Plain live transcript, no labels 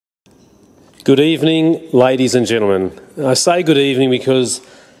Good evening, ladies and gentlemen. I say good evening because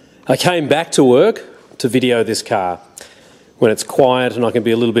I came back to work to video this car when it's quiet and I can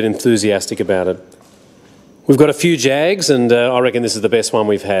be a little bit enthusiastic about it. We've got a few Jags and I reckon this is the best one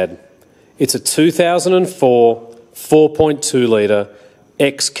we've had. It's a 2004 4.2 litre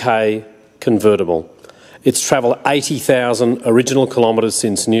XK convertible. It's travelled 80,000 original kilometres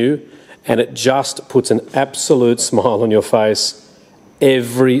since new, and it just puts an absolute smile on your face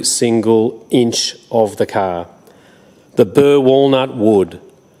every single inch of the car. The burr walnut wood,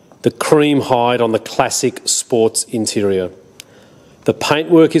 the cream hide on the classic sports interior. The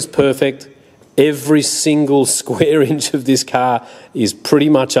paintwork is perfect. Every single square inch of this car is pretty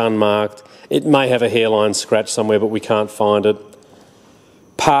much unmarked. It may have a hairline scratch somewhere, but we can't find it.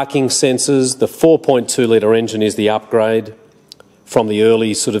 Parking sensors, the 4.2 litre engine is the upgrade from the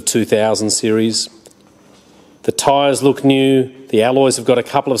early sort of 2000 series. The tyres look new. The alloys have got a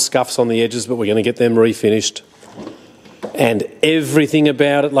couple of scuffs on the edges, but we're going to get them refinished. And everything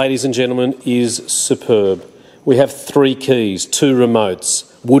about it, ladies and gentlemen, is superb. We have 3 keys, 2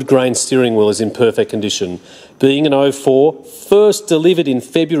 remotes. Wood grain steering wheel is in perfect condition. Being an 04, first delivered in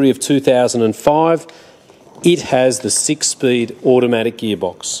February of 2005, it has the 6-speed automatic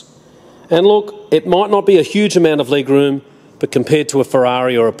gearbox. And look, it might not be a huge amount of legroom, but compared to a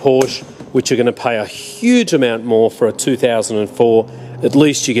Ferrari or a Porsche, which you're going to pay a huge amount more for a 2004, at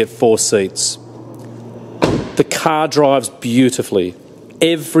least you get 4 seats. The car drives beautifully.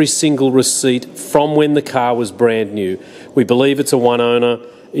 Every single receipt from when the car was brand new. We believe it's a one owner.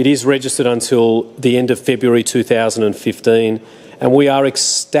 It is registered until the end of February 2015, and we are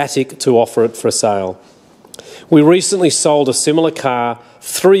ecstatic to offer it for sale. We recently sold a similar car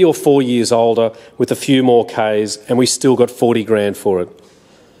 3 or 4 years older with a few more Ks, and we still got 40 grand for it.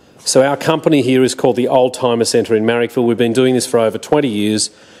 So our company here is called the Oldtimer Centre in Marrickville. We've been doing this for over 20 years.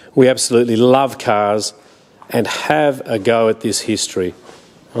 We absolutely love cars and have a go at this history.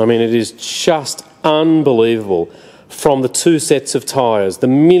 I mean, it is just unbelievable. From the 2 sets of tyres, the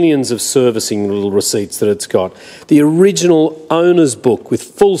millions of servicing little receipts that it's got, the original owner's book with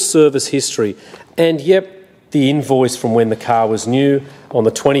full service history, and yep, the invoice from when the car was new on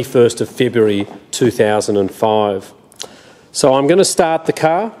the 21st of February 2005. So I'm going to start the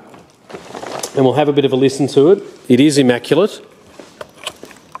car and we'll have a bit of a listen to it. It is immaculate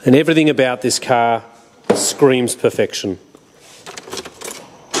and everything about this car screams perfection.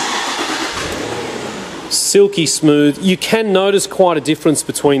 Silky smooth. You can notice quite a difference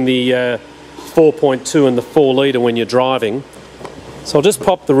between the 4.2 and the 4 litre when you're driving. So I'll just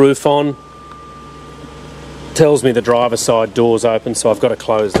pop the roof on. Tells me the driver's side door's open, so I've got to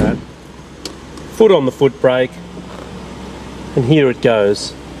close that. Foot on the foot brake, and here it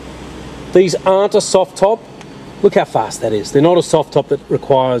goes. These aren't a soft top. Look how fast that is. They're not a soft top that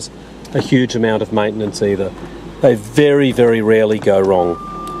requires a huge amount of maintenance either. They very, very rarely go wrong.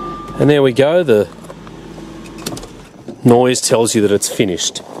 And there we go. The noise tells you that it's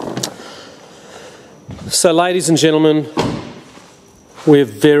finished. So, ladies and gentlemen, we're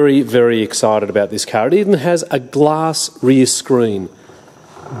very, very excited about this car. It even has a glass rear screen,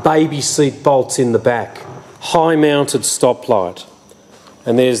 baby seat bolts in the back, high-mounted stoplight,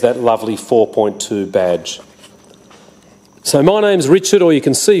 and there's that lovely 4.2 badge. So my name's Richard, or you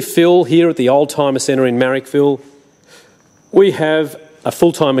can see Phil here at the Oldtimer Centre in Marrickville. We have a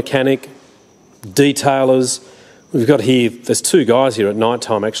full-time mechanic, detailers. We've got here, there's 2 guys here at night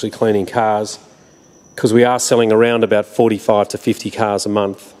time actually cleaning cars, because we are selling around about 45 to 50 cars a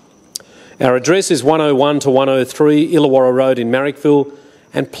month. Our address is 101 to 103 Illawarra Road in Marrickville,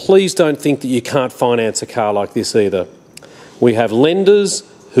 and please don't think that you can't finance a car like this either. We have lenders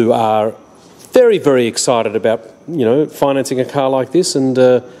who are very, very excited about, financing a car like this, and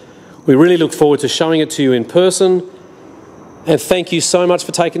we really look forward to showing it to you in person. And thank you so much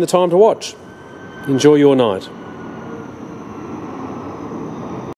for taking the time to watch. Enjoy your night.